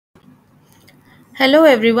Hello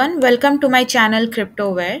everyone, welcome to my channel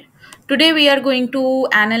Cryptoware. Today we are going to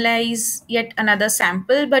analyze yet another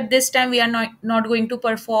sample, but this time we are not going to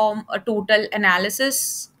perform a total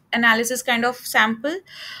analysis kind of sample,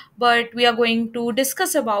 but we are going to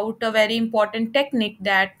discuss about a very important technique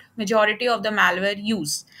that majority of the malware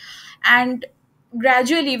use. And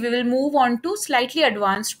gradually we will move on to slightly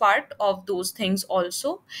advanced part of those things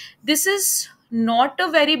also. This is not a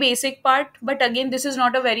very basic part, but again this is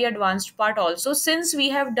not a very advanced part also, since we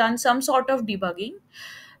have done some sort of debugging.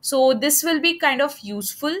 So this will be kind of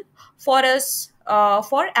useful for us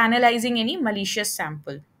for analyzing any malicious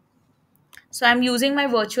sample. So I'm using my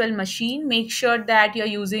virtual machine. Make sure that you're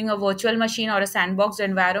using a virtual machine or a sandbox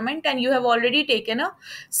environment and you have already taken a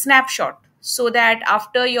snapshot, so that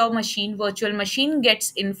after your virtual machine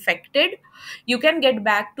gets infected, you can get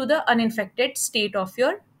back to the uninfected state of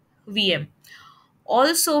your VM.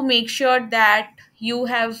 Also make sure that you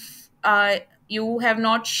have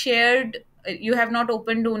not shared you have not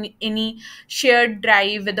opened any shared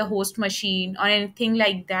drive with the host machine or anything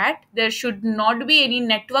like that. There should not be any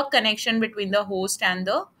network connection between the host and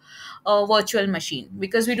the virtual machine,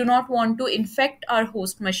 because we do not want to infect our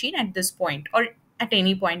host machine at this point or at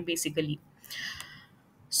any point basically.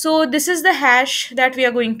 So this is the hash that we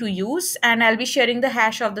are going to use, and I'll be sharing the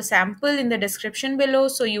hash of the sample in the description below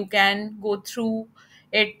so you can go through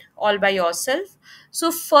it all by yourself. So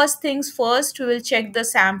first things first, we will check the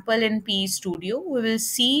sample in PE Studio. We will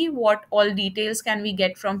see what all details can we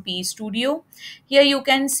get from PE Studio. Here you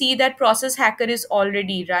can see that Process Hacker is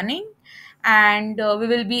already running, and we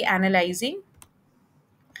will be analyzing.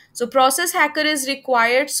 So process hacker is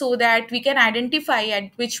required so that we can identify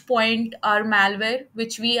at which point our malware,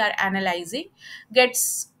 which we are analyzing,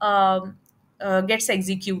 gets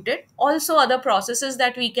executed. Also, other processes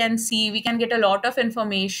that we can see, we can get a lot of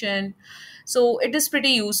information. So it is pretty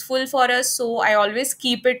useful for us. So I always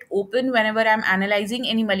keep it open whenever I'm analyzing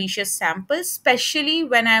any malicious sample, especially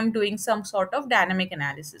when I'm doing some sort of dynamic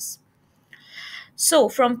analysis. So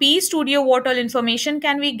from P Studio, what all information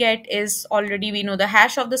can we get is, already we know the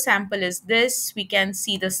hash of the sample is this. We can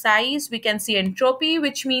see the size, we can see entropy,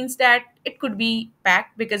 which means that it could be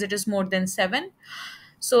packed because it is more than 7.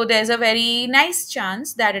 So there's a very nice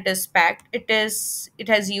chance that it is packed. It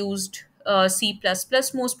has used C++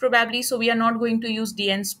 most probably. So we are not going to use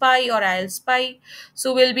DNSpy or ILSpy.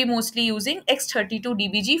 So we'll be mostly using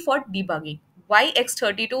x32dbg for debugging. Why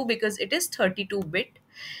x32? Because it is 32-bit,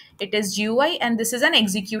 it is GUI, and this is an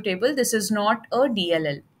executable. This is not a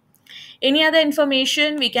DLL. Any other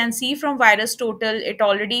information we can see from virus total, it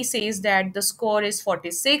already says that the score is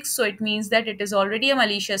 46. So it means that it is already a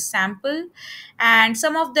malicious sample. And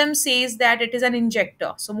some of them says that it is an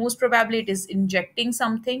injector. So most probably it is injecting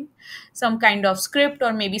something, some kind of script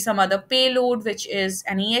or maybe some other payload, which is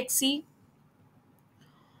an exe.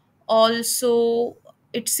 Also,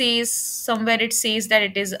 it says that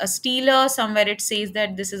it is a stealer, somewhere it says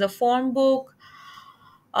that this is a phone book.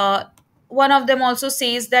 uh, One of them also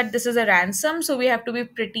says that this is a ransom, so we have to be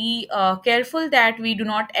pretty careful that we do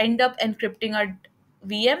not end up encrypting our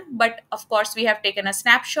VM. But of course we have taken a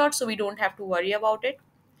snapshot, so we don't have to worry about it.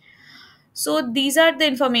 So these are the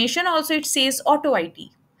information. Also it says auto IT.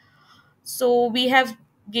 So we have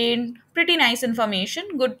gained pretty nice information,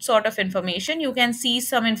 good sort of information. You can see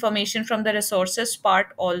some information from the resources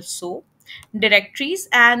part also. Directories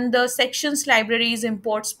and the sections, libraries,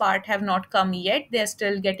 imports part have not come yet. They're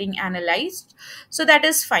still getting analyzed. So that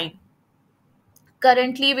is fine.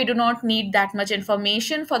 Currently, we do not need that much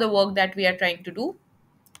information for the work that we are trying to do.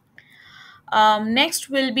 Next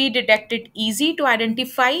will be detected easy, to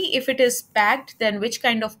identify if it is packed, then which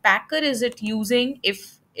kind of packer is it using,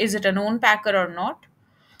 if is it a known packer or not.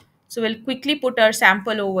 So we'll quickly put our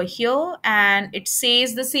sample over here, and it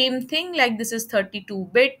says the same thing, like this is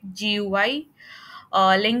 32-bit GUI.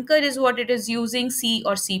 Linker is what it is using, C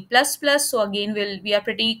or C++. So again, we are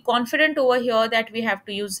pretty confident over here that we have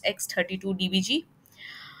to use x32dbg.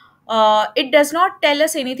 It does not tell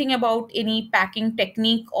us anything about any packing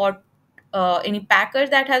technique or any packer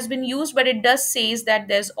that has been used, but it does says that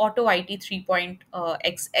there's auto IT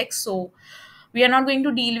 3.xx. So we are not going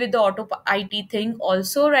to deal with the auto IT thing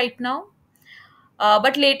also right now.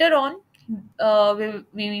 But later on,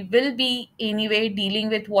 we will be anyway dealing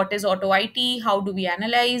with what is auto IT, how do we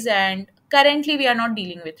analyze, and currently we are not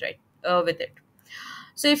dealing with it.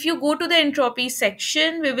 So if you go to the entropy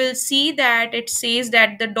section, we will see that it says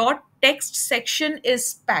that the dot text section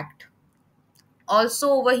is packed. Also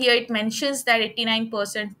over here it mentions that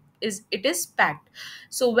 89% is packed.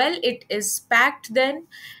 So well, it is packed then.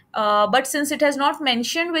 But since it has not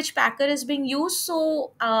mentioned which packer is being used,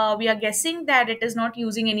 so we are guessing that it is not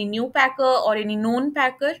using any new packer or any known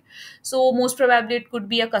packer. So most probably it could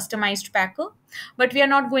be a customized packer. But we are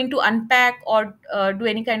not going to unpack or do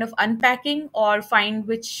any kind of unpacking or find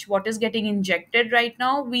which what is getting injected right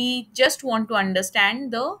now. We just want to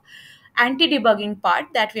understand the anti-debugging part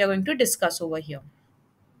that we are going to discuss over here.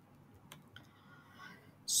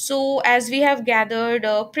 So, as we have gathered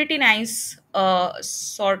a pretty nice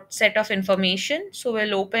sort set of information, so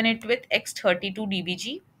we'll open it with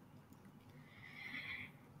x32dbg,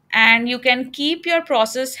 and you can keep your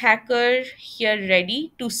process hacker here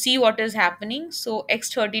ready to see what is happening. So,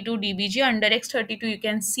 x32dbg, under x32 you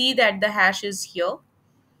can see that the hash is here,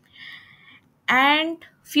 and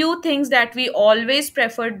few things that we always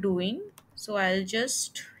prefer doing. So, we'll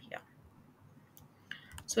just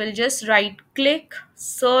right click,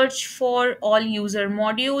 search for all user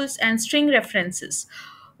modules and string references.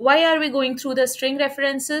 Why are we going through the string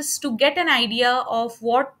references? To get an idea of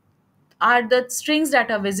what are the strings that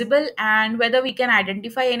are visible and whether we can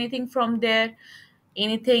identify anything from there,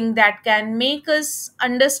 anything that can make us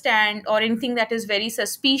understand, or anything that is very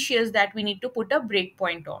suspicious that we need to put a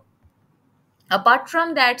breakpoint on. Apart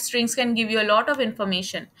from that, strings can give you a lot of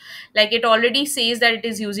information. Like it already says that it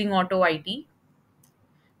is using auto IT.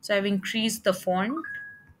 So I've increased the font.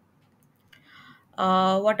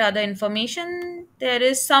 What other information there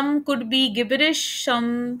is? Some could be gibberish,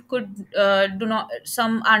 some could do not,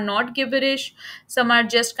 some are not gibberish, some are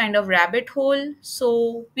just kind of rabbit hole.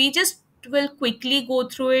 So we just will quickly go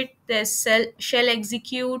through it. There's shell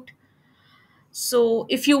execute. So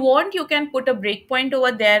if you want, you can put a breakpoint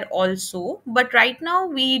over there also, but right now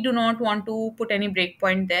we do not want to put any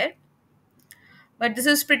breakpoint there. But this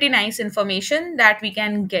is pretty nice information that we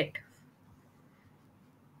can get.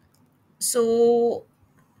 So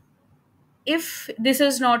if this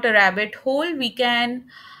is not a rabbit hole, we can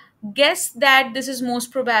guess that this is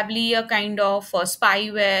most probably a kind of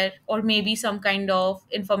spyware or maybe some kind of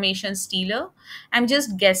information stealer. I'm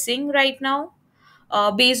just guessing right now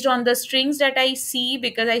based on the strings that I see,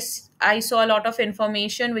 because I saw a lot of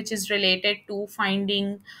information which is related to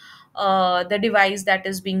finding the device that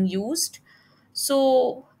is being used.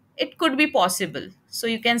 So it could be possible. So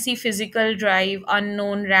you can see physical drive,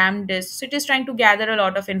 unknown RAM disk. So it is trying to gather a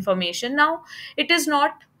lot of information. Now, it is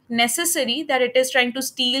not necessary that it is trying to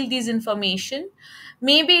steal these information.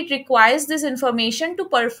 Maybe it requires this information to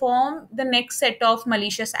perform the next set of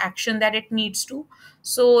malicious action that it needs to.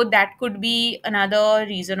 So that could be another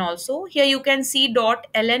reason also. Here you can see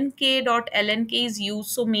 .lnk. .lnk is used.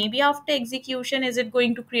 So maybe after execution, is it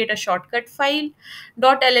going to create a shortcut file?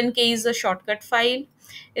 .lnk is a shortcut file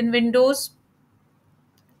in Windows.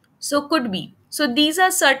 So could be. So these are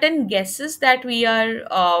certain guesses that we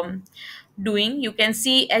are doing. You can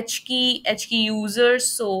see h key users.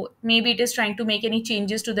 So maybe it is trying to make any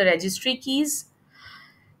changes to the registry keys.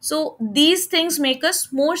 So these things make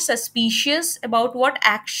us more suspicious about what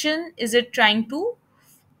action is it trying to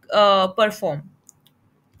perform.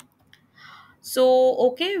 So,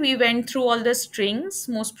 okay, we went through all the strings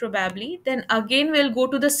most probably. Then again, we'll go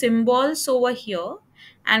to the symbols over here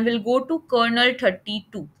and we'll go to kernel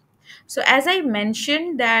 32. So as I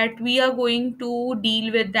mentioned that we are going to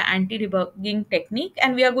deal with the anti-debugging technique,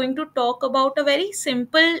 and we are going to talk about a very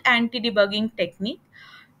simple anti-debugging technique.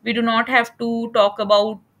 We do not have to talk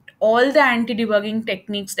about all the anti-debugging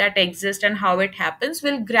techniques that exist and how it happens.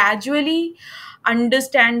 We'll gradually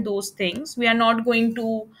understand those things. We are not going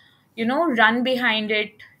to, run behind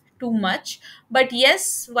it too much. But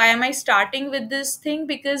yes, why am I starting with this thing?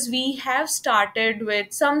 Because we have started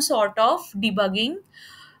with some sort of debugging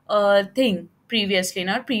thing previously in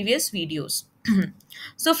our previous videos.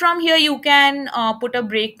 So from here you can put a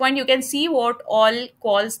breakpoint. You can see what all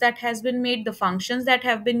calls that has been made, the functions that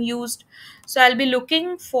have been used. So I'll be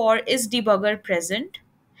looking for IsDebuggerPresent,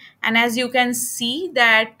 and as you can see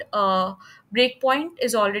that breakpoint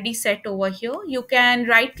is already set over here. You can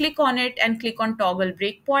right click on it and click on toggle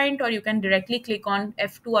breakpoint, or you can directly click on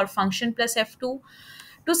F2 or function plus F2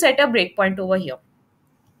 to set a breakpoint over here.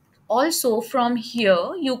 Also from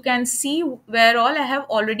here you can see where all I have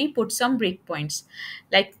already put some breakpoints,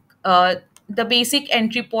 like the basic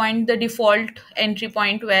entry point, the default entry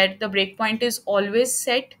point where the breakpoint is always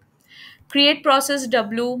set. Create process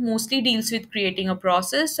W mostly deals with creating a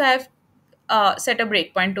process, so I have set a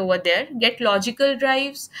breakpoint over there. Get logical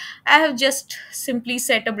drives, I have just simply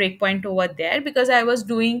set a breakpoint over there because I was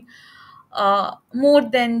doing more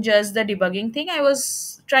than just the debugging thing. I was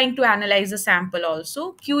trying to analyze the sample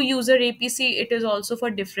also. Q user APC, it is also for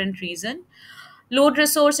different reason. Load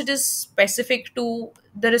resource, it is specific to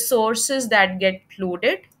the resources that get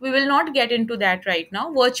loaded. We will not get into that right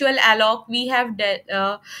now. Virtual alloc, we have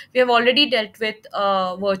already dealt with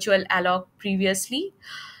virtual alloc previously.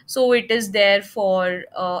 So it is there for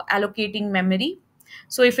allocating memory.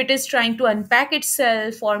 So if it is trying to unpack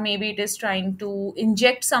itself, or maybe it is trying to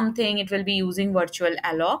inject something, it will be using virtual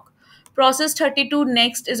alloc. Process 32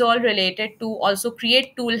 next is all related to also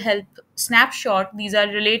create tool help snapshot. These are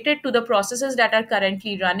related to the processes that are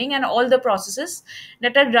currently running and all the processes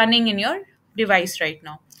that are running in your device right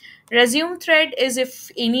now. Resume thread is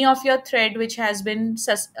if any of your thread which has been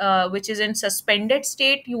which is in suspended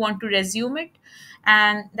state, you want to resume it,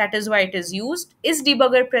 and that is why it is used. Is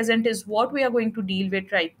debugger present is what we are going to deal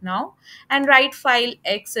with right now, and write file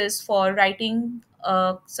x is for writing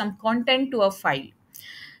some content to a file.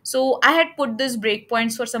 So I had put this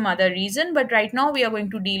breakpoints for some other reason, but right now we are going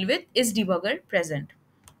to deal with is debugger present.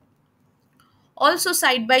 Also,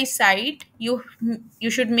 side by side, you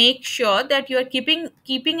should make sure that you are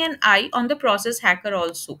keeping an eye on the process hacker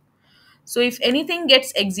also. So if anything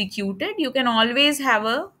gets executed, you can always have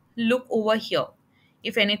a look over here.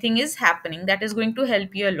 If anything is happening, that is going to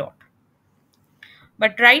help you a lot.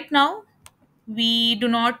 But right now, we do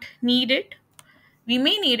not need it. We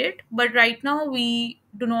may need it, but right now we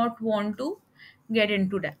do not want to get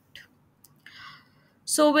into that.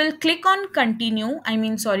 So we'll click on continue,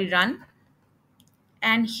 run.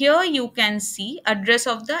 And here you can see address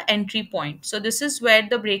of the entry point. So this is where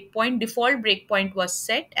the breakpoint, default breakpoint was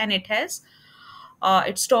set, and it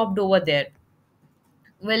stopped over there.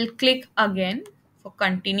 We'll click again for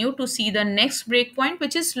continue to see the next breakpoint,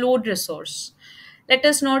 which is load resource. Let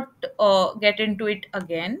us not get into it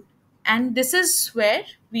again. And this is where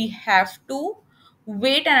we have to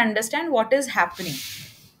wait and understand what is happening.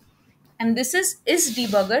 And this is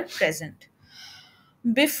debugger present.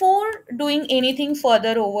 Before doing anything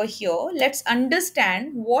further over here, let's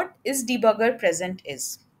understand what is debugger present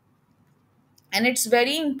is. And it's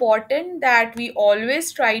very important that we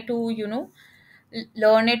always try to,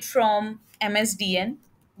 learn it from MSDN.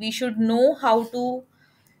 We should know how to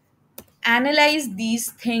analyze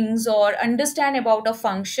these things or understand about the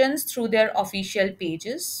functions through their official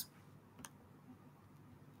pages.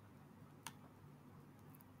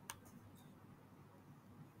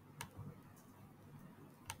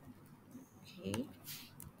 Okay.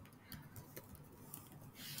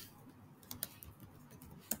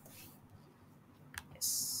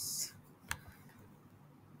 Yes.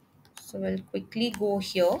 So we'll quickly go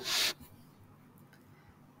here.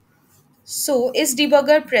 So is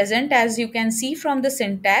debugger present? As you can see from the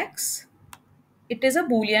syntax, it is a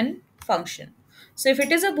Boolean function. So if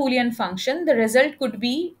it is a Boolean function, the result could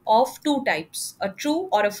be of two types, a true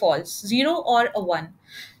or a false, 0 or a 1.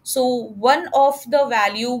 So one of the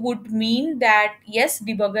value would mean that yes,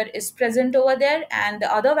 debugger is present over there, and the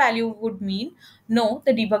other value would mean no,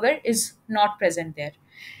 the debugger is not present there.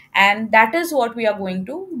 And that is what we are going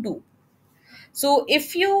to do. So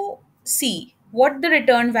if you see what the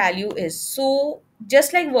return value is, so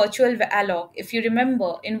just like virtual alloc, if you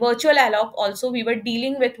remember, in virtual alloc also we were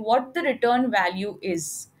dealing with what the return value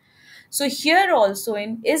is. So here also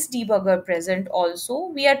in is debugger present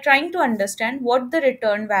also, we are trying to understand what the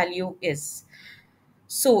return value is.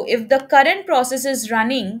 So if the current process is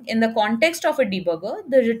running in the context of a debugger,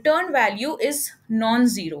 the return value is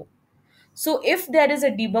non-zero. So if there is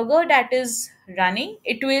a debugger that is running,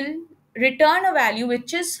 it will return a value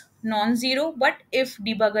which is non-zero. But if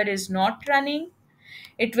debugger is not running,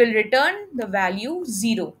 it will return the value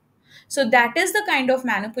 0. So that is the kind of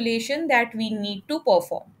manipulation that we need to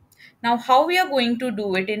perform. Now how we are going to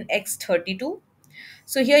do it in X32?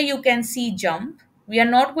 So here you can see jump. We are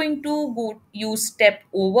not going to go use step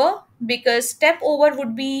over, because step over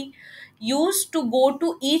would be used to go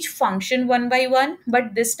to each function one by one,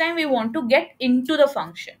 but this time we want to get into the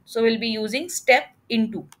function. So we'll be using step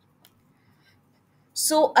into.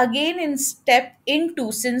 So again in step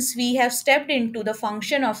into, since we have stepped into the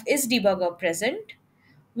function of is debugger present,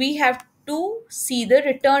 we have to see the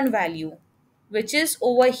return value, which is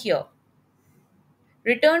over here.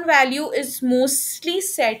 Return value is mostly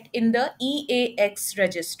set in the EAX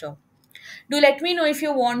register. Do let me know if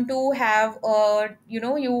you want to have,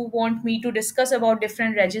 you want me to discuss about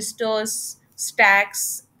different registers,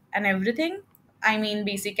 stacks, and everything. I mean,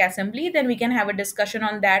 basic assembly, then we can have a discussion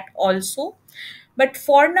on that also. But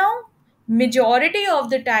for now, majority of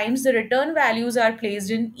the times the return values are placed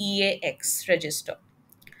in EAX register.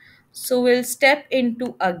 So we'll step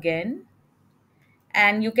into again,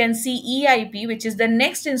 and you can see EIP, which is the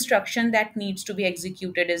next instruction that needs to be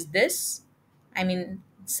executed, is this. I mean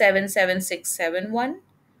 77671.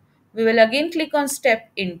 We will again click on step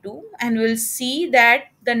into, and we'll see that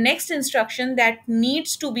the next instruction that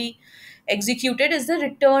needs to be executed is the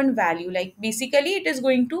return value. Like basically it is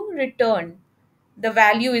going to return the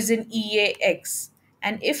value is in EAX.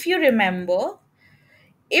 And if you remember,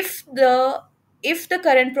 if the if the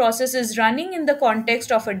current process is running in the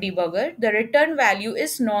context of a debugger, the return value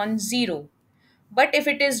is non-zero. But if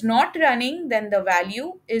it is not running, then the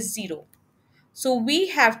value is 0. So we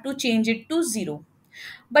have to change it to 0.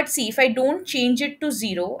 But see, if I don't change it to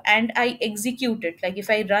 0 and I execute it, like if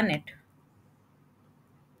I run it,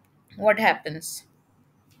 what happens?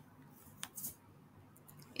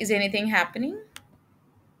 Is anything happening?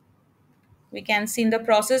 We can see in the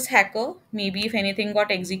process hacker, maybe if anything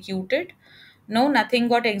got executed. No, nothing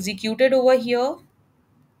got executed over here.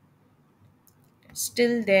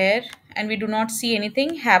 Still there, and we do not see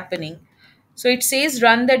anything happening. So it says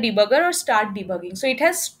run the debugger or start debugging. So it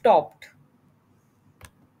has stopped.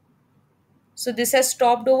 So this has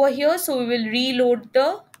stopped over here. So we will reload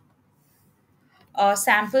the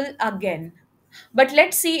sample again. But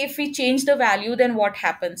let's see if we change the value, then what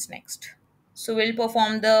happens next. So we'll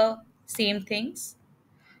perform the same things.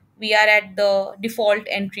 We are at the default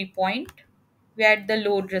entry point. We are at the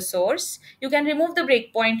load resource. You can remove the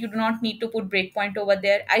breakpoint. You do not need to put breakpoint over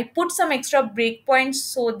there. I put some extra breakpoints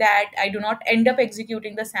so that I do not end up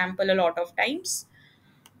executing the sample a lot of times.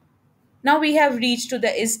 Now we have reached to the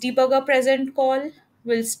IsDebuggerPresent call.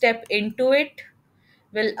 We'll step into it.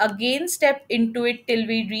 We'll again step into it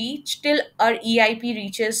till our EIP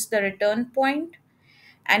reaches the return point.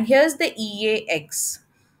 And here's the EAX.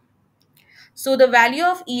 So the value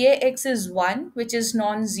of EAX is 1, which is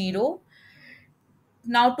non-zero.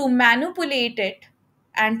 Now to manipulate it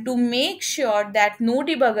and to make sure that no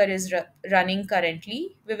debugger is running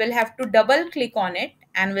currently, we will have to double click on it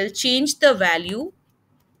and we'll change the value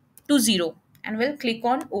to 0 and we'll click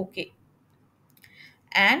on OK.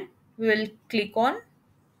 And we will click on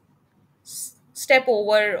step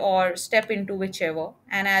over or step into whichever,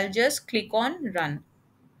 and I'll just click on run.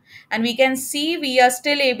 And we can see we are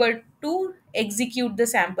still able to execute the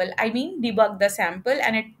sample, I mean debug the sample,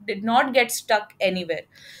 and it did not get stuck anywhere.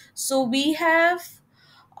 So we have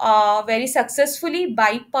very successfully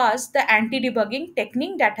bypassed the anti-debugging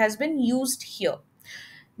technique that has been used here.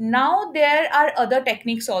 Now there are other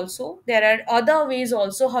techniques also. There are other ways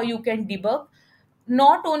also how you can debug.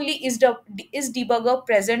 Not only is debugger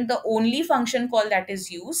present the only function call that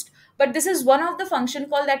is used, but this is one of the function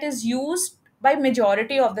call that is used by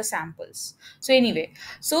majority of the samples. So anyway,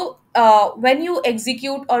 so when you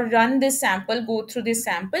execute or run this sample, go through this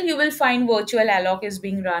sample, you will find virtual alloc is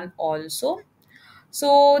being run also.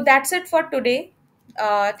 So that's it for today.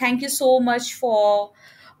 Thank you so much for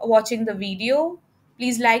watching the video.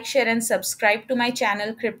 Please like, share, and subscribe to my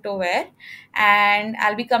channel Cryptoware. And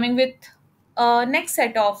I'll be coming with a next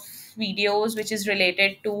set of videos which is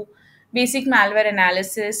related to basic malware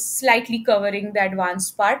analysis, slightly covering the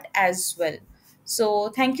advanced part as well. So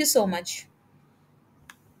thank you so much.